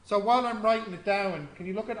 So while I'm writing it down, can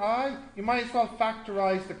you look at I? You might as well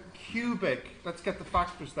factorize the cubic. Let's get the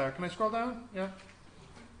factors there. Can I scroll down? Yeah?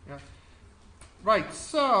 Yeah. Right,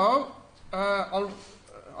 so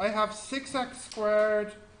I have 6x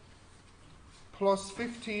squared plus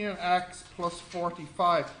 15x plus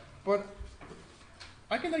 45. But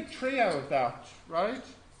I can take 3 out of that, right?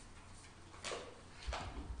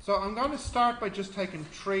 So I'm going to start by just taking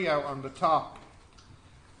 3 out on the top.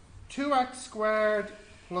 2x squared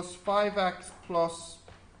plus 5x plus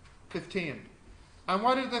 15. And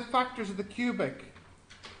what are the factors of the cubic?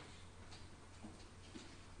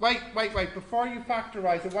 Wait. Before you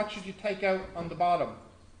factorize it, what should you take out on the bottom?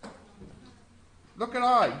 Look at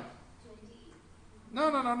I. No.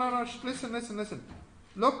 Listen.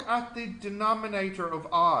 Look at the denominator of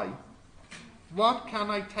I. What can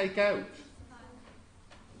I take out?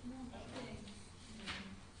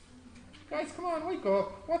 Guys, come on, wake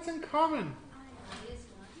up. What's in common?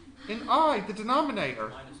 In I, the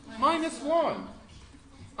denominator. Minus 1.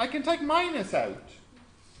 I can take minus out.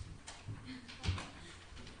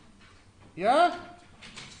 Yeah?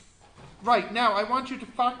 Right, now I want you to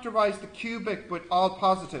factorize the cubic with all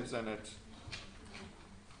positives in it.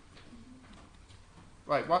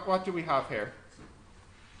 Right, what do we have here?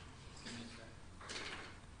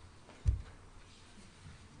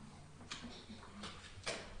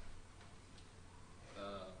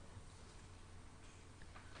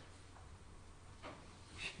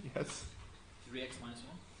 Yes. 3x minus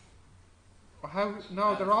 1? How?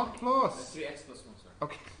 No, they're all plus. 3x plus 1, sorry.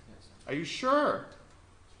 Okay. Yeah, sorry. Are you sure?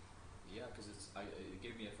 Yeah, because it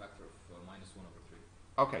gave me a factor of minus 1 over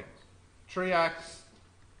 3. Okay. 3x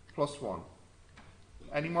plus 1.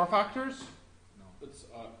 Any more factors? No. It's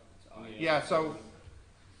Yeah, so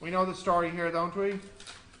we know the story here, don't we?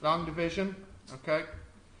 Long division. Okay.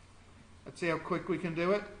 Let's see how quick we can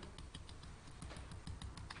do it.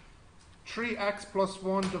 3x plus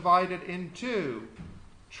 1 divided into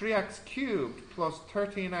 3x cubed plus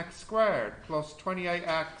 13x squared plus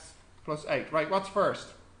 28x plus 8. Right, what's first?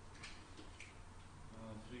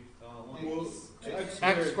 1.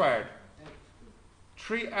 X squared.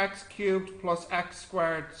 3x cubed plus x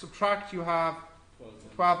squared. Subtract, you have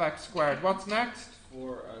 12x squared. What's next?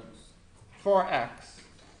 4x. 4x.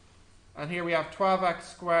 And here we have 12x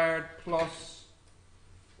squared plus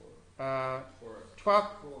 12.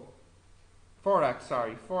 4x,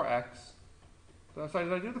 sorry, 4x. Sorry,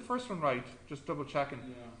 did I do the first one right? Just double checking.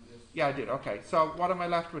 Yeah, I did, okay. So what am I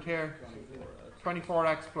left with here?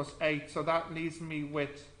 24x plus 8. So that leaves me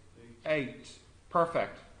with 8.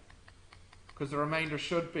 Perfect. Because the remainder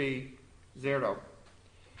should be 0.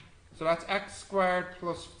 So that's x squared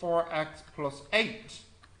plus 4x plus 8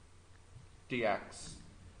 dx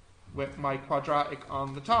with my quadratic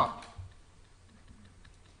on the top.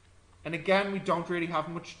 And again, we don't really have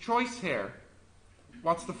much choice here.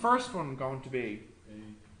 What's the first one going to be?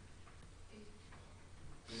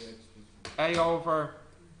 A over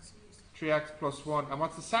 3x plus 1. And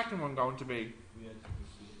what's the second one going to be?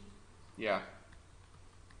 Yeah.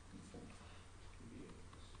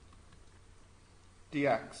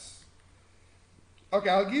 Dx. Okay,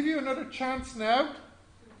 I'll give you another chance now.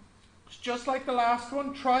 It's just like the last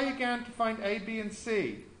one. Try again to find A, B, and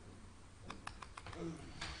C.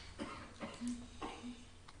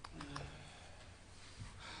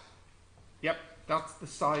 Yep, that's the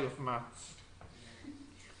sigh of maths.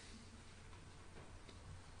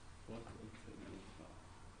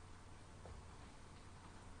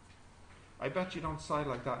 I bet you don't sigh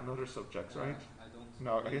like that in other subjects, right? I don't.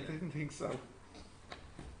 No, I didn't think so.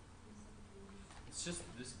 It's just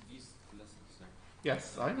these lessons, sir.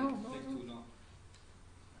 Yes, I know. Take too long.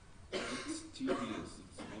 It's tedious.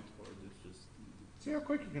 It's not hard. It's just. See how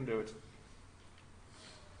quick you can do it.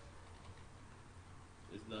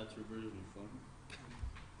 Is that your version of fun?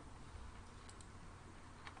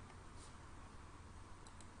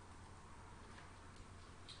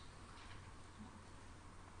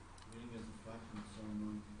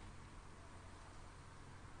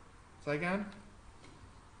 Say again?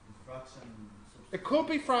 Fraction. It could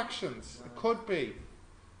be fractions. It could be.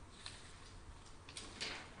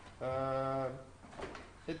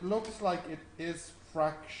 It looks like it is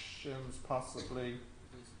fractions, possibly.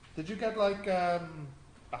 Did you get like a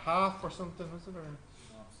half or something? Was it? Or?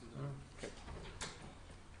 No. Okay.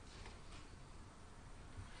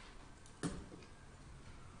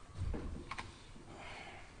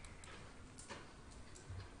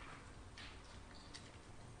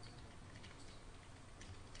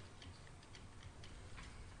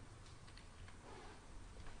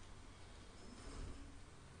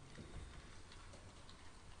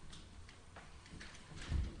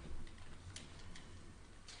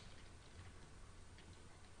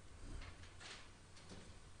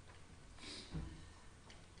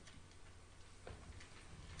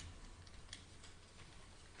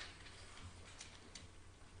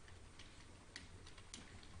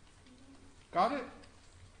 Got it?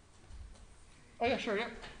 Oh yeah, sure, yeah.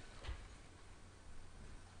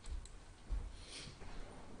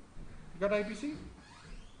 You got ABC?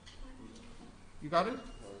 You got it?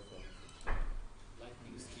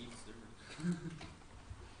 Lightning speeds different.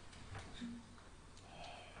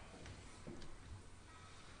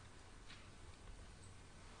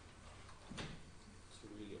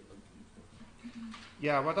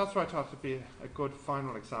 Yeah, well that's why I thought it'd be a good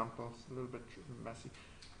final example. It's a little bit messy.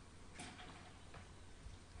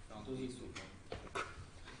 Does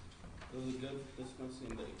it get discussed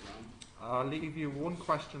in the exam? I'll leave you one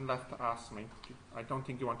question left to ask me. I don't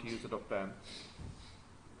think you want to use it up then.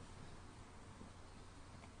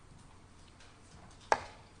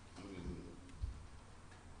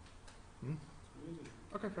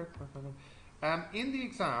 Okay, fair. In the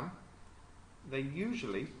exam, they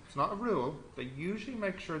usually, it's not a rule, they usually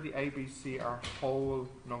make sure the ABC are whole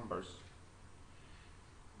numbers.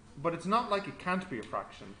 But it's not like it can't be a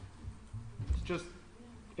fraction. It's just,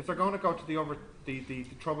 if they're going to go to the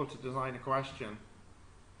trouble to design a question,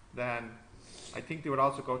 then I think they would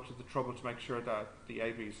also go to the trouble to make sure that the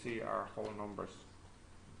ABC are whole numbers.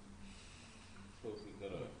 So if we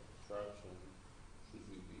get a fraction, should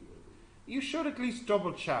we be ready? You should at least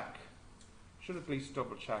double check.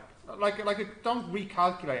 Like don't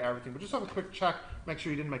recalculate everything, but just have a quick check, make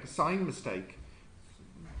sure you didn't make a sign mistake.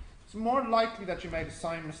 It's more likely that you made a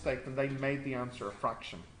sign mistake than they made the answer a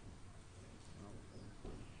fraction.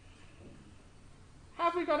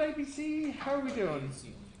 Have we got ABC? How are we doing?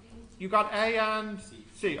 You got A and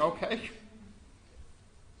C, okay.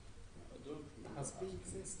 Does B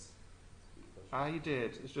exist? Ah, you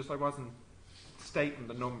did. It's just I wasn't stating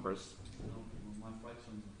the numbers. No, my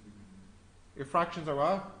fractions are pretty. Your fractions are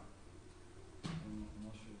what? I'm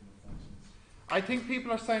not sure of my fractions. I think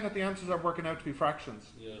people are saying that the answers are working out to be fractions.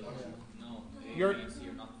 Yeah. No, A, You're- B, and C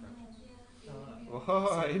are not fractions.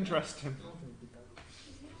 Oh, interesting.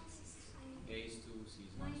 A is 2, C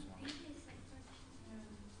is minus 1.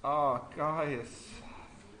 Oh, guys.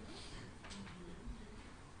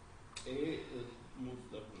 A is most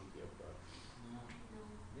definitely a fraction.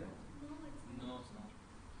 No, no, it's not.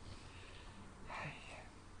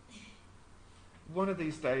 One of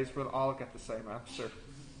these days we'll all get the same answer.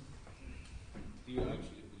 Do you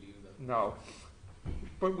actually believe that? No.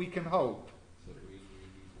 But we can hope. So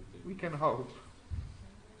We can hope.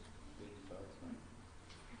 think that's fine.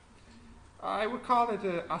 I would call it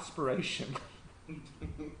an aspiration.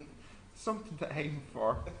 Something to aim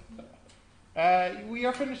for. We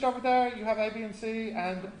are finished over there. You have A, B, and C,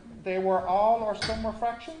 and they were all or some were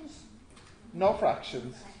fractions? No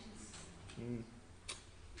fractions. Mm.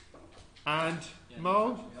 And Yeah, Mo,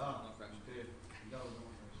 no fractions. Yeah. No fractions. Okay. That was no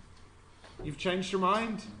fraction. you've changed your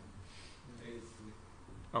mind? A is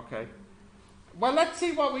 3. Okay. Well, let's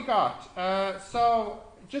see what we got. So,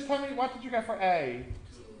 just tell me, what did you get for A?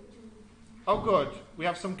 Oh, good. We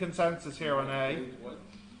have some consensus here on A.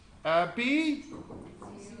 What? B?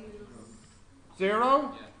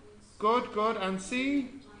 0? Yeah. Good, good. And C?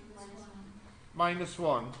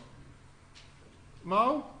 -1.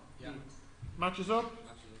 Mo? Yeah. Matches up?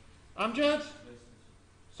 Actually. Amjad?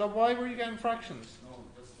 So why were you getting fractions? No,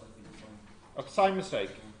 just like in the sign. A sign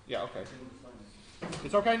mistake. Yeah, okay. I think the sign is.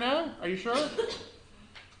 It's okay now? Are you sure?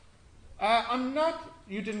 I'm not...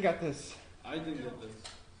 You didn't get this. I didn't get this.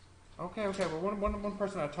 Okay, okay. Well, one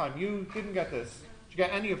person at a time. You didn't get this. Did you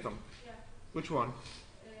get any of them? Yeah. Which one?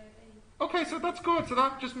 Okay, so that's good. So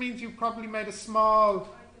that just means you probably made a small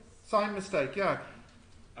sign mistake. Yeah.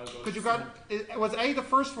 I got Because you got... Was A the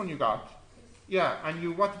first one you got? Yeah. And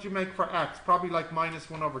you... What did you make for X? Probably like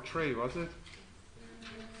 -1/3, was it?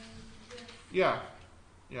 Yeah.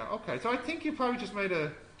 Yeah, okay. So I think you probably just made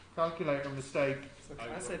a calculator mistake. So can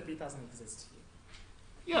I say B doesn't exist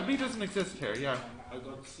here? Yeah, B doesn't exist here, yeah. I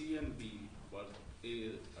got C and B, but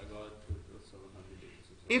A, I got 786.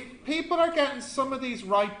 If people are getting some of these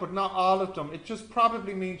right but not all of them, it just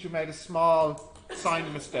probably means you made a small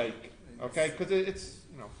sign mistake. Okay? Because it's,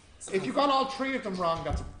 you know, if you got all three of them wrong,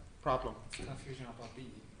 that's a problem. It's confusion about B.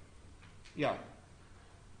 Yeah.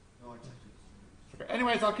 No, it's actually. Okay.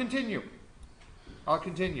 Anyways, I'll continue. Sir,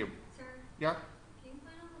 Yeah? can you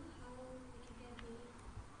find out how we can get B?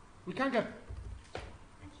 We can't get... I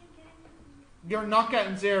can't get anything. You're not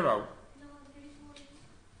getting 0. No,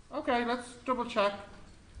 34. Okay, let's double check.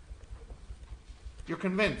 You're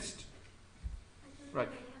convinced? Right.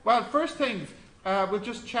 Well, first thing we'll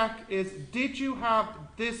just check is, did you have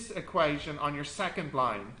this equation on your second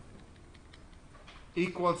line?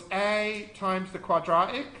 Equals A times the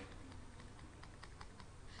quadratic.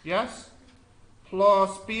 Yes?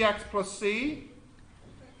 Plus bx plus c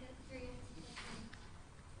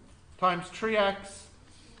times 3x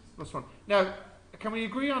plus 1. Now, can we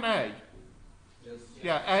agree on A? Yes.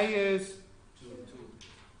 Yeah, A is 2.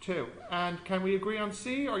 2. And can we agree on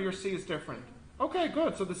C, or your C is different? Okay,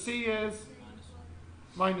 good. So the C is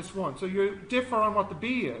minus 1. So you differ on what the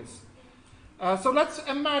B is. So let's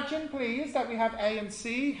imagine, please, that we have A and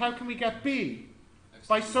C. How can we get B?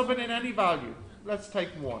 By subbing in any value. Let's take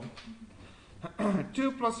 1.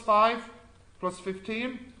 2 plus 5 plus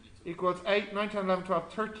 15 equals 8, 9, 10, 11,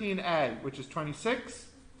 12, 13A, which is 26.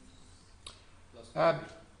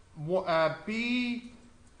 B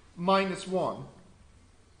minus 1.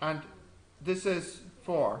 And this is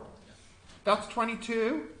 4. That's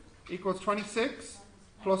 22 equals 26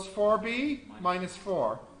 plus 4B minus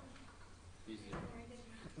 4.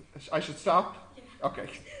 I should stop? Okay.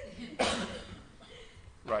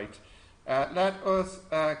 Right. Let us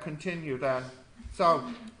continue then. So,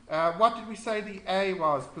 what did we say the A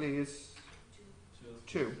was, please?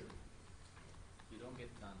 2. You don't get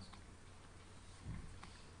the answer.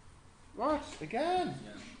 What? Again?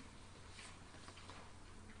 Yeah.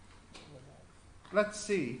 Let's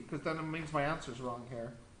see, because then it means my answer's wrong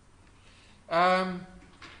here. I've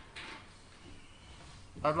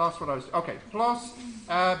lost what I was... Okay, plus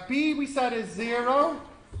B we said is 0.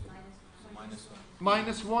 Minus 1.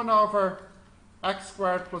 Minus 1 over x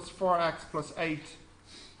squared plus 4x plus 8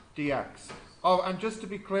 dx. Oh, and just to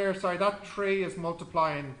be clear, sorry, that 3 is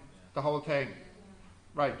multiplying the whole thing.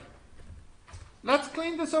 Right. Let's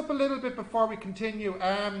clean this up a little bit before we continue.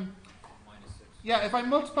 Minus 6. Yeah, if I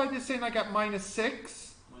multiply this in, I get minus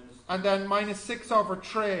 6. And then minus 6 over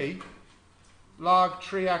 3 log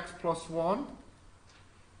 3x plus 1.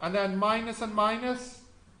 And then minus and minus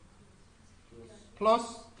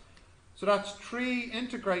plus. So that's 3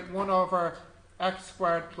 integrate 1 over x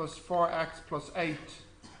squared plus 4x plus 8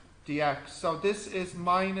 dx. So this is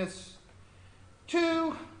minus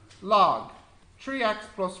 2 log 3x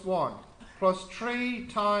plus 1 plus 3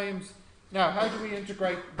 times... Now, how do we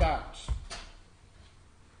integrate that?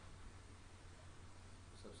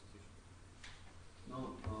 Substitution.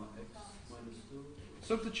 No, x minus 2.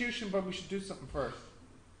 Substitution, but we should do something first.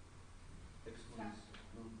 X minus.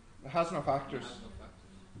 No. It has no factors. Has no factors.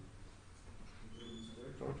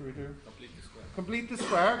 So what do we do? Complete the square. Complete the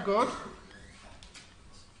square, good.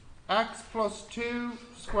 X plus 2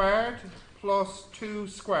 squared plus 2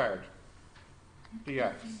 squared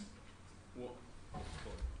dx. What,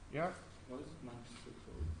 Yeah. what is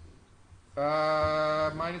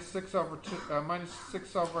minus 6 over? Minus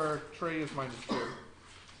 6 over 3 is minus 2.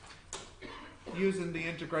 Using the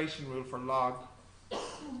integration rule for log.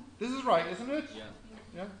 This is right, isn't it? Yeah.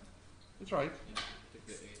 Yeah, it's right. Yeah. Take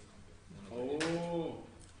the 8. Oh.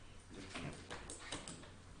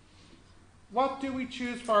 What do we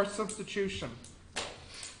choose for our substitution?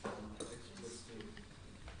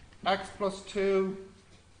 X plus 2.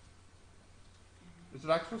 Is it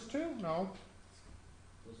x plus 2? No.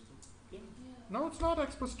 Plus 2. No, it's not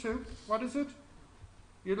x plus 2. What is it?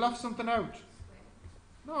 You left something out.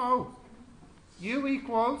 No. U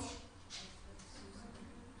equals...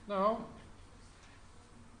 No.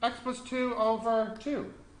 X plus 2 over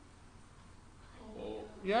 2. Oh.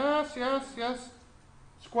 Yes, yes, yes.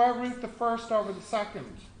 Square root the first over the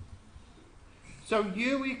second. So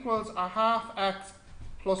U equals a half x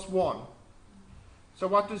plus 1. So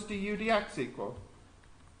what does du dx equal?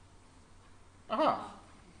 A half.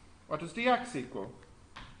 What does dx equal?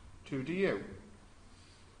 2 du.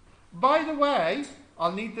 By the way,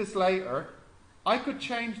 I'll need this later. I could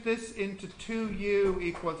change this into 2u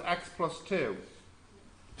equals x plus 2.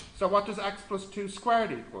 So what does x plus 2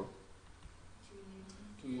 squared equal?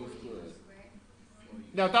 2u squared.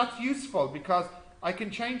 Now that's useful because I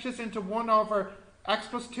can change this into 1 over x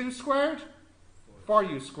plus 2 squared,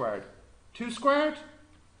 4u squared. 2 squared,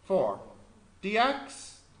 4.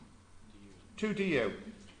 dx, 2 du.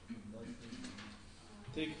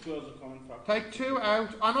 Take 2 as a common factor. Take 2 out,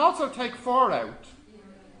 and also take 4 out.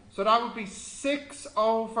 So that would be 6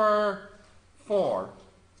 over 4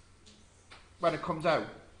 when it comes out.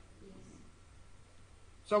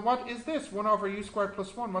 So what is this? 1 over u squared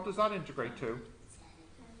plus 1. What does that integrate to?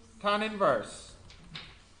 Tan inverse.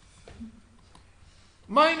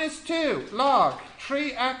 Minus 2 log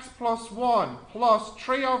 3x plus 1 plus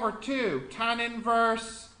 3 over 2 tan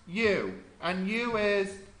inverse u. And u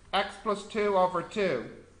is x plus 2 over 2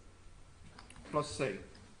 plus c. I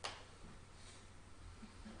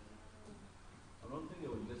don't think it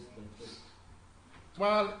would list the trick.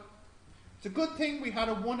 Well, it's a good thing we had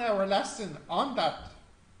a 1-hour lesson on that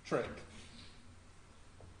trick.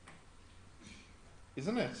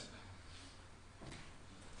 Isn't it?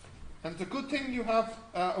 And it's a good thing you have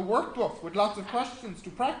a workbook with lots of questions to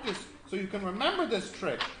practice so you can remember this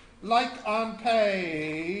trick. Like on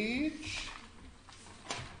page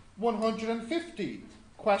 150,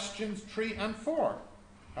 questions 3 and 4.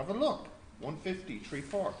 Have a look. 150, 3,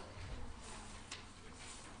 4.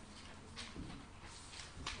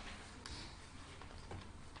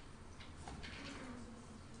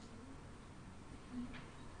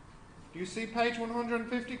 Do you see page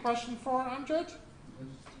 150, question 4, Amjad?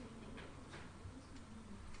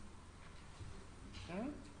 Yeah?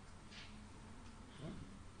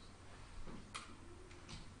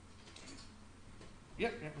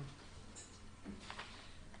 Yep, yep.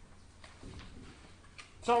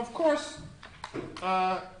 So, of course,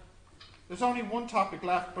 there's only one topic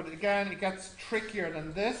left, but again, it gets trickier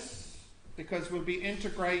than this because we'll be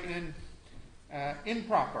integrating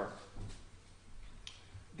improper.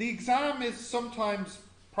 The exam is sometimes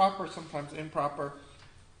proper, sometimes improper.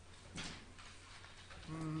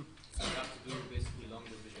 So you have to do basically long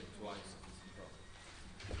division twice.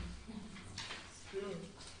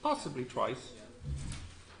 Possibly twice. Yeah.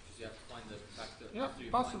 Because you have to find the factor. Yeah, after you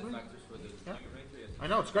possibly. find the factors for the numerator, you have to I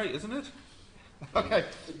know, it's great, isn't it? Okay.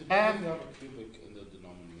 It depends if you have a cubic in the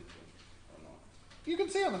denominator or not. You can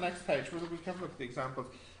see on the next page where we can look at the examples.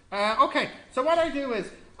 Okay, so what I do is,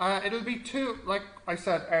 it'll be too, like I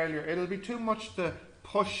said earlier, it'll be too much to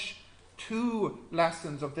push 2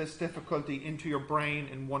 lessons of this difficulty into your brain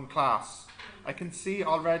in one class. I can see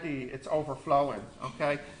already it's overflowing,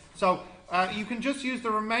 okay? So you can just use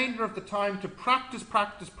the remainder of the time to practice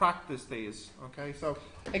these, okay? So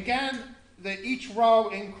again, each row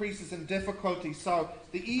increases in difficulty, so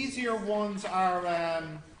the easier ones are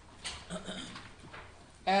A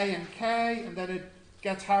and K, and then it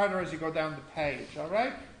gets harder as you go down the page,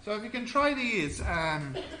 alright? So if you can try these for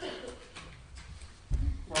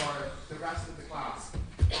the rest of the class,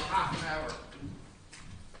 for half an hour.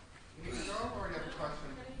 You need to go, or you have a question?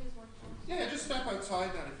 Yeah, just step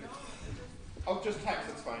outside then if you... Oh, just text,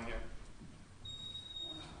 it's fine, yeah.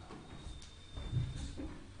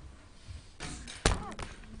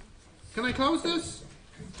 Can I close this?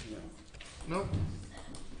 No.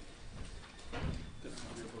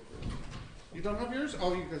 You don't have yours?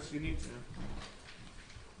 Oh, because you need to.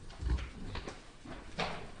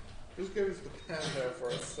 Just give us the pen there for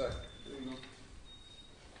a sec. There you go.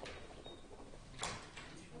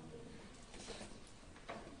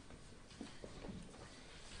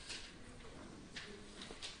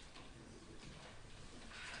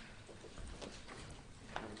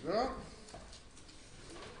 There we go.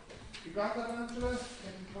 You got that, Angela?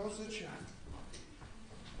 Can you close it? Yeah.